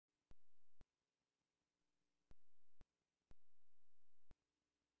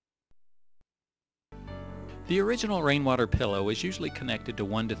The original rainwater pillow is usually connected to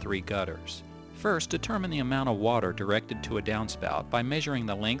 1 to 3 gutters. First, determine the amount of water directed to a downspout by measuring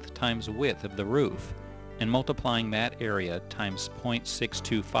the length times width of the roof and multiplying that area times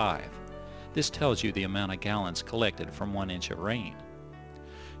 0.625. This tells you the amount of gallons collected from 1 inch of rain.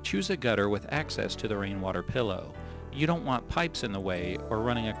 Choose a gutter with access to the rainwater pillow. You don't want pipes in the way or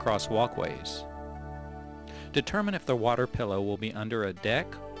running across walkways. Determine if the water pillow will be under a deck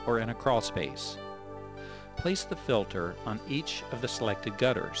or in a crawl space. Place the filter on each of the selected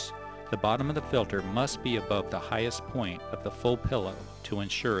gutters. The bottom of the filter must be above the highest point of the full pillow to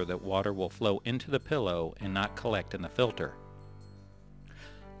ensure that water will flow into the pillow and not collect in the filter.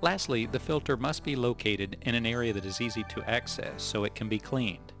 Lastly, the filter must be located in an area that is easy to access so it can be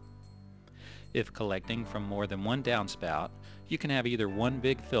cleaned. If collecting from more than one downspout, you can have either one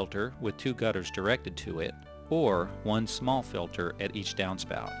big filter with 2 gutters directed to it, or one small filter at each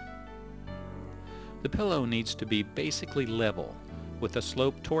downspout. The pillow needs to be basically level, with a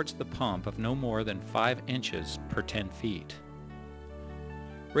slope towards the pump of no more than 5 inches per 10 feet.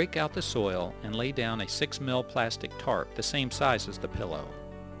 Rake out the soil and lay down a 6 mil plastic tarp the same size as the pillow.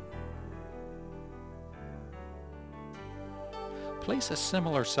 Place a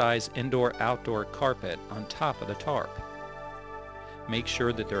similar size indoor-outdoor carpet on top of the tarp. Make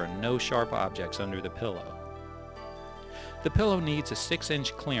sure that there are no sharp objects under the pillow. The pillow needs a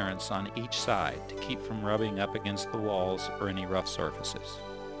 6-inch clearance on each side to keep from rubbing up against the walls or any rough surfaces.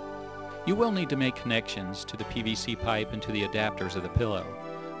 You will need to make connections to the PVC pipe and to the adapters of the pillow.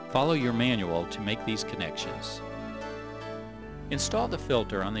 Follow your manual to make these connections. Install the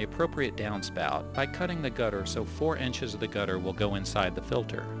filter on the appropriate downspout by cutting the gutter so 4 inches of the gutter will go inside the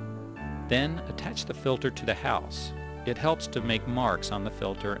filter. Then attach the filter to the house. It helps to make marks on the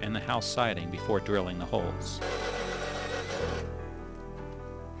filter and the house siding before drilling the holes.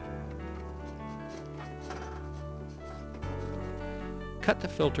 Cut the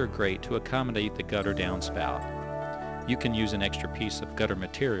filter grate to accommodate the gutter downspout. You can use an extra piece of gutter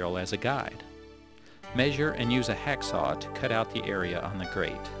material as a guide. Measure and use a hacksaw to cut out the area on the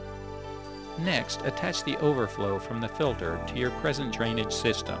grate. Next, attach the overflow from the filter to your present drainage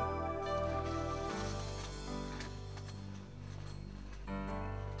system.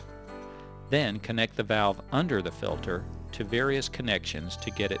 Then connect the valve under the filter to various connections to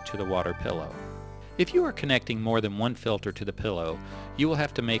get it to the water pillow. If you are connecting more than one filter to the pillow, you will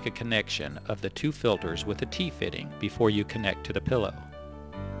have to make a connection of the 2 filters with a T-fitting before you connect to the pillow.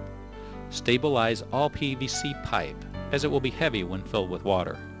 Stabilize all PVC pipe, as it will be heavy when filled with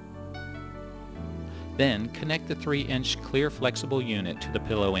water. Then connect the 3-inch clear flexible unit to the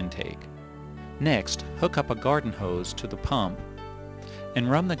pillow intake. Next, hook up a garden hose to the pump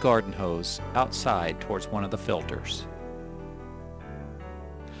and run the garden hose outside towards one of the filters.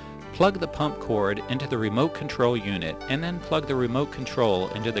 Plug the pump cord into the remote control unit and then plug the remote control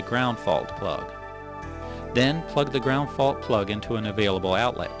into the ground fault plug. Then plug the ground fault plug into an available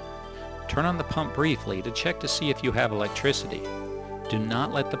outlet. Turn on the pump briefly to check to see if you have electricity. Do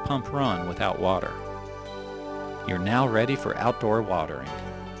not let the pump run without water. You're now ready for outdoor watering.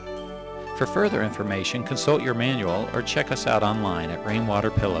 For further information, consult your manual or check us out online at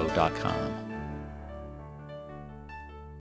rainwaterpillow.com.